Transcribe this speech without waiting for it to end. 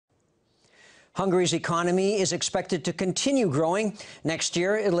Hungary's economy is expected to continue growing. Next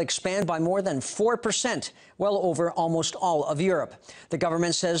year, it'll expand by more than 4%, well over almost all of Europe. The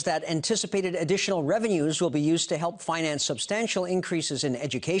government says that anticipated additional revenues will be used to help finance substantial increases in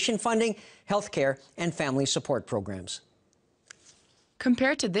education funding, healthcare, and family support programs.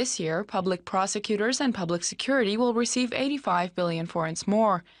 Compared to this year, public prosecutors and public security will receive 85 billion forints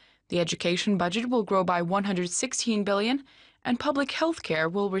more. The education budget will grow by 116 billion, and public health care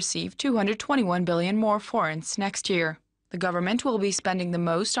will receive 221 billion more forints next year. The government will be spending the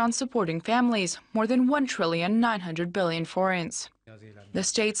most on supporting families, more than 1,900 billion forints. The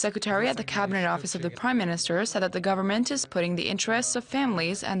State Secretary at the Cabinet Office of the Prime Minister said that the government is putting the interests of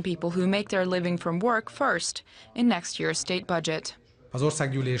families and people who make their living from work first in next year's state budget.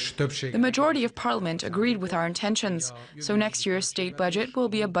 The majority of Parliament agreed with our intentions, so next year's state budget will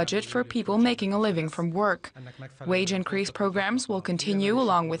be a budget for people making a living from work. Wage increase programs will continue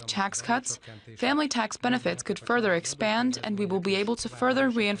along with tax cuts, family tax benefits could further expand, and we will be able to further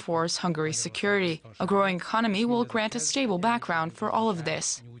reinforce Hungary's security. A growing economy will grant a stable background for all of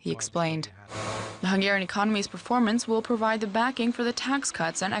this, he explained. The Hungarian economy's performance will provide the backing for the tax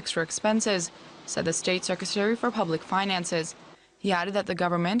cuts and extra expenses, said the State Secretary for Public Finances. He added that the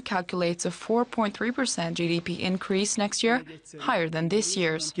government calculates a 4.3% GDP increase next year, higher than this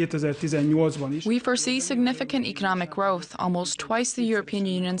year's. We foresee significant economic growth, almost twice the European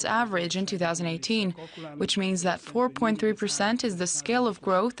Union's average in 2018, which means that 4.3% is the scale of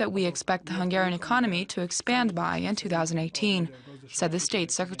growth that we expect the Hungarian economy to expand by in 2018, said the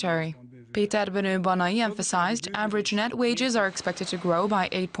State Secretary. Péter Benő-Banai emphasized average net wages are expected to grow by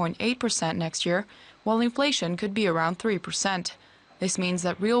 8.8% next year, while inflation could be around 3%. This means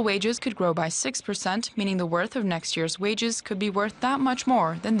that real wages could grow by 6%, meaning the worth of next year's wages could be worth that much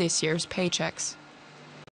more than this year's paychecks.